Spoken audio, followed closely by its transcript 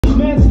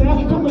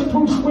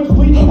grew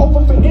swiftly.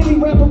 Over for any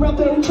rapper out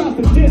there who tries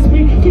to diss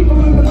me. People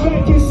in the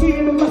back can't see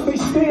it unless they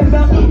stand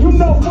up. You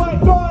know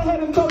what? Go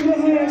ahead and throw your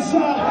hands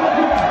up.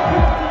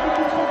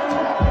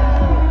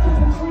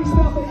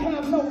 Freestyle, they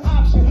have no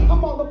option.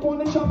 I'm all up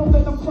on it, y'all know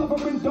that I'm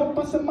clever and dope.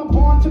 I set my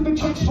barn to the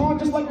track strong,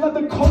 just like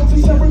leather coats.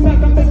 It's every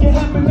Mac, I make it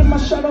happen in my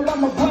shadow.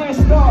 I'm a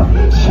blast star.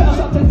 Shouts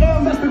out to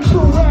M, that's the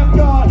true rap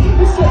god.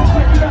 It's so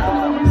tricky, got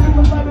the lyrics and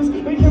the letters.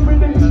 They hear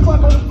it and it's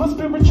clever. My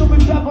spiritual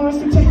endeavor is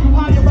to take you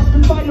higher. I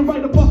spit fire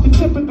right up off the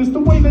tip of this. The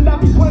way that I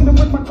be blending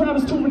with my crowd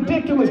is too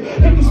ridiculous,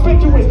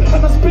 inconspicuous,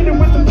 and I spit it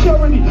with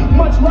impurity.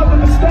 Much love to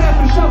the staff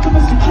and shout to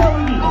the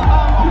security. I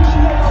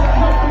appreciate all the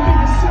help and the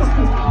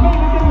assistance. Made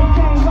it in the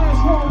game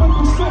last long with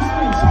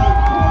persistence.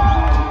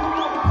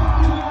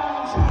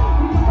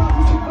 We about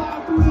to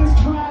survive through this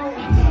drought.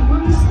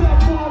 When you step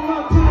warm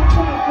up to the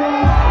track,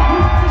 man. We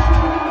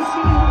officially in the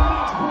city with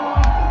Mack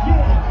Portland.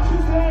 Yeah, this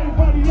is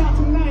everybody out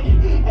tonight.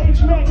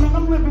 H-Mack, man,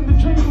 I'm living the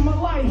dream of my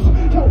life.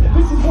 Yo,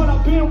 this is what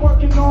I've been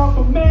working on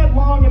for mad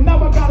long, and now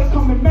I gotta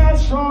come in mad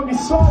strong.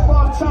 It's all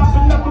off top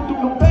and never do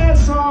no bad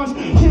songs.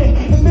 Yeah,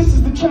 and this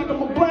is the track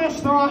I'm a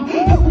blast on.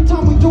 Every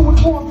time we do it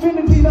for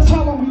infinity, that's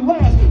how long we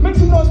last. Make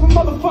some noise for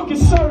motherfucking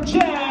Sir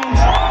James.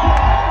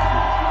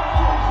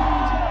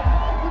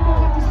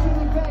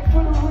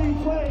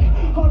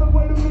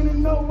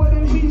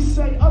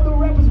 Say other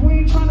rappers, we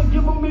ain't trying to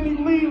give them any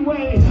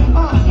leeway.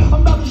 I'm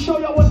about to show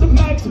y'all what the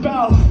Mack's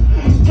about.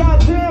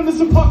 Goddamn, it's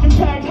a fucking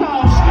packed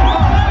house.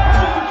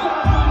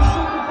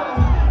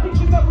 Each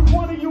and every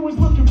one of you is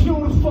looking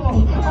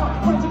beautiful.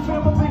 Friends and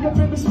family up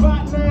in the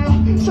spot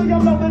now. So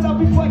y'all know that I'll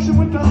be flexing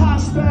with the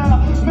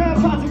hostile.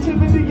 Man,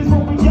 positivity is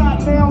what we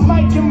got now.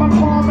 Mic in my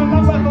palm and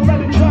I'd rather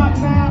let it drop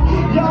now.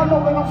 Y'all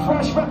know that I'm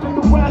fresh,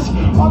 repping the West.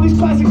 All these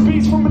classic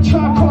beats from a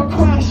Tribe Called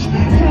Quest.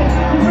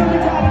 Yeah, we really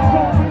got it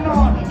going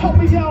on. Help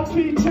me out,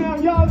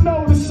 P-Town, y'all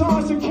know the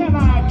song, so can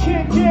I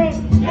kick it?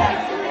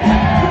 Yes, you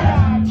can! Can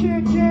I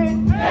kick it?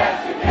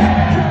 Yes, you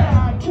can! Can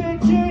I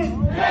kick it?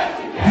 Yes,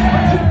 you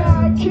can! Can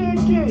I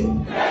kick it?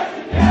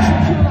 Yes, you can! So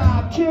can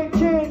I kick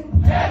it?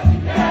 Yes, you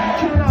can!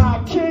 Can I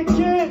kick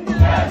it?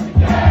 Yes, you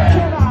can!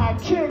 Can I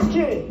kick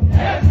it?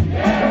 Yes, you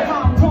can!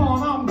 I'm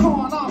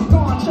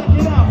gone, check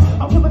it out.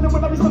 I'm killing it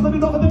when I be spilling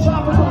it over the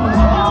top of the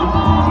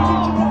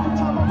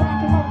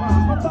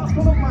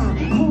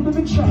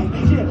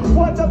yeah,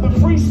 what other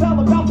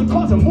freestyle about to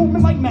cause a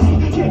movement like Mack?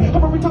 Yeah,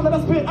 every time that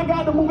I spit, I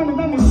got to move in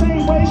the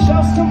same way.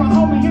 Shouts to my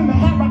homie in the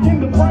hat, rocking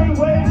the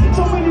brainwave.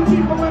 So many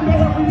people in the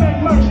every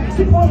Mack merch.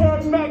 People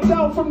hearing Macked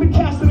out from the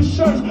cast of the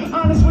shirts.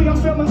 Honestly,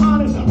 I'm feeling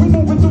honest. We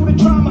moving through the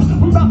drama.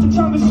 We about to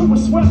turn this to a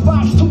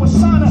sweatbox, to a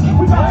sauna.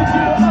 We about to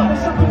get it up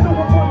with something new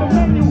up on the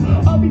menu.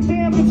 I'll be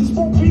damned if this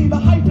won't be the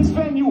hypest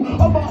venue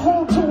of a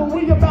whole tour.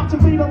 We about to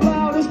be the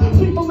loudest.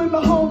 People in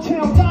the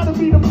hometown gotta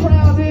be the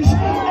proudest.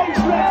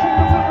 H-Mack in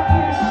the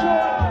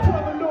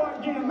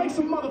make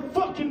some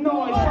motherfucking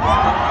noise.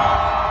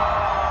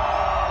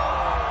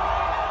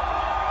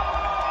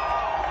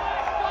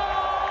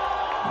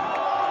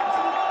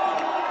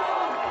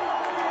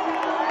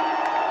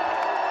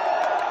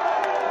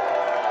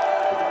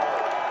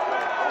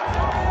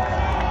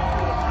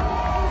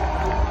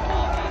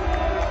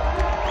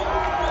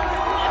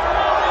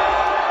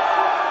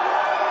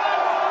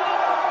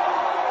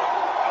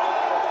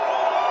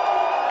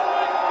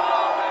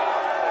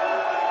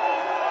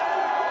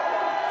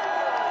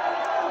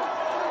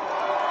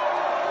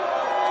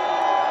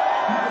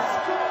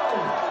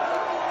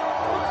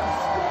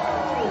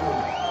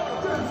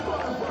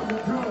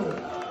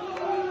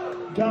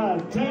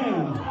 God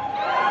damn.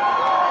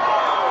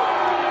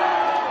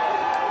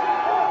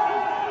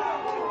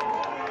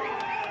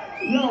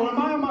 Yo, am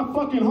I in my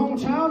fucking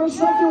hometown or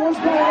something? What's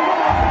going on?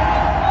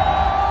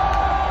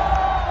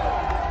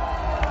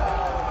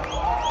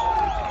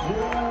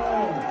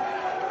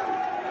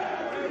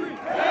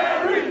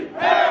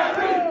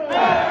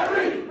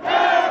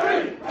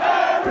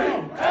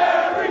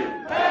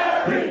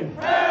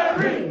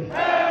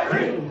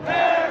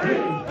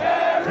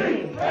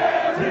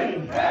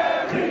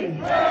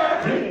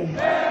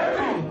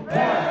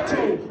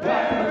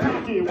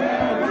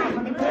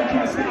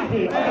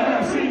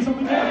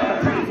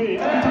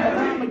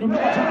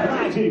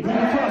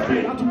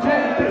 I'm too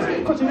cold for this,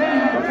 cause you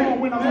ain't on the phone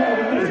when I'm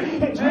holding this.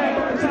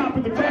 H-Mack on the top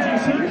with the crazy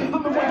shit.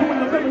 I'm the one doing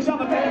the lyrics, y'all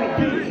the man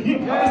to beat.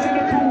 Yeah, I listen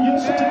to cool, yeah,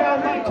 shut it out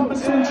like Kama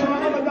Sutra.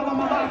 All of y'all are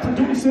my live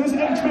producers.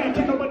 H-Mack,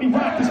 can't nobody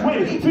rock this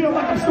way. Feel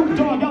like I'm Snoop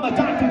Dogg, y'all are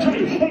Dr.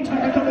 Dre.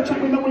 H-Mack, I kill the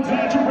track with no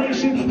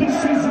exaggeration. This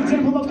is an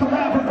example of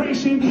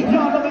collaboration.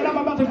 Y'all know that I'm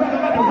about to grab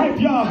it like a rip,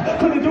 y'all.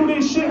 Couldn't do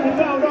this shit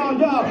without all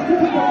y'all. You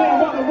put your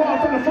man while the wall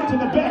from the front to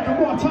the back.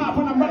 I'm on top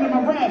when I'm running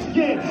my raps,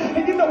 yeah.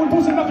 And you know we're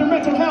boosting up your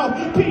mental health.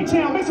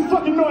 P-Town, make some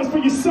fucking noise for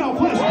yourself.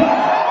 Let's go.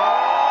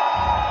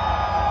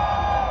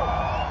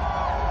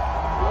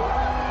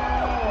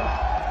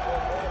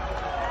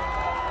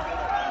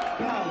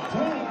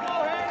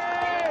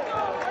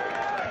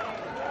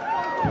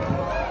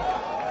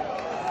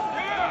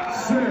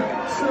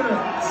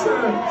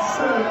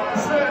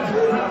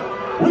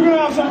 We're gonna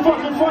have some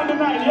fucking fun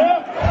tonight, yeah?